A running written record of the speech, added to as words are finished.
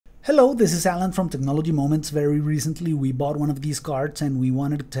Hello, this is Alan from Technology Moments. Very recently we bought one of these cards and we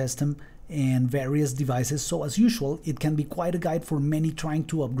wanted to test them in various devices, so as usual it can be quite a guide for many trying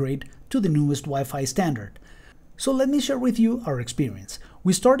to upgrade to the newest Wi-Fi standard. So let me share with you our experience.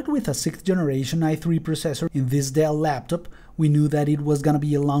 We started with a 6th generation i3 processor in this Dell laptop. We knew that it was gonna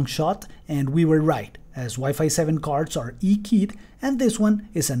be a long shot, and we were right, as Wi-Fi 7 cards are E-keyed and this one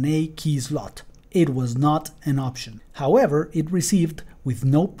is an A-key slot. It was not an option. However, it received with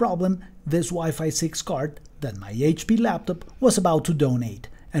no problem this Wi-Fi 6 card that my HP laptop was about to donate,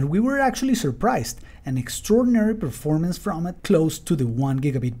 and we were actually surprised. An extraordinary performance from it, close to the 1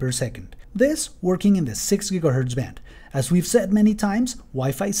 gigabit per second. This working in the 6 GHz band. As we've said many times,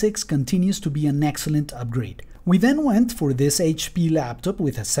 Wi-Fi 6 continues to be an excellent upgrade. We then went for this HP laptop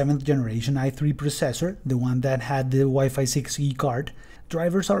with a 7th generation i3 processor, the one that had the Wi-Fi 6E card.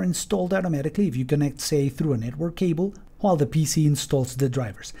 Drivers are installed automatically if you connect, say, through a network cable, while the PC installs the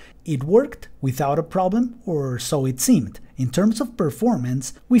drivers. It worked without a problem, or so it seemed. In terms of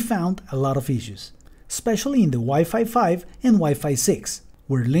performance, we found a lot of issues, especially in the Wi-Fi 5 and Wi-Fi 6,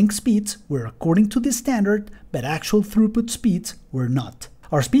 where link speeds were according to the standard, but actual throughput speeds were not.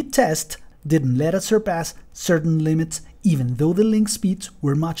 Our speed test didn't let us surpass certain limits, even though the link speeds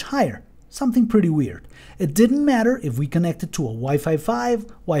were much higher. Something pretty weird. It didn't matter if we connected to a Wi-Fi 5,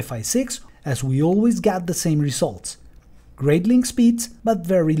 Wi-Fi 6, as we always got the same results. Great link speeds, but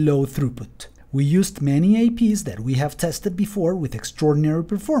very low throughput. We used many APs that we have tested before with extraordinary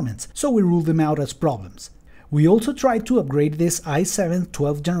performance, so we ruled them out as problems. We also tried to upgrade this i7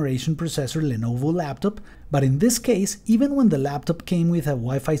 12th generation processor Lenovo laptop, but in this case, even when the laptop came with a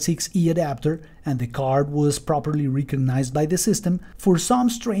Wi-Fi 6E adapter and the card was properly recognized by the system, for some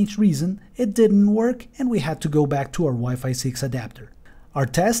strange reason it didn't work and we had to go back to our Wi-Fi 6 adapter. Our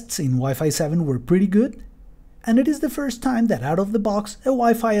tests in Wi-Fi 7 were pretty good, and it is the first time that out of the box a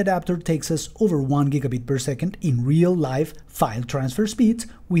Wi-Fi adapter takes us over 1 gigabit per second in real live file transfer speeds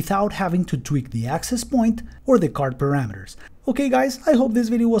without having to tweak the access point or the card parameters. Okay guys, I hope this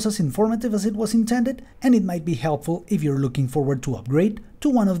video was as informative as it was intended, and it might be helpful if you're looking forward to upgrade to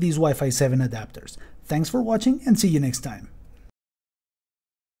one of these Wi-Fi 7 adapters. Thanks for watching and see you next time.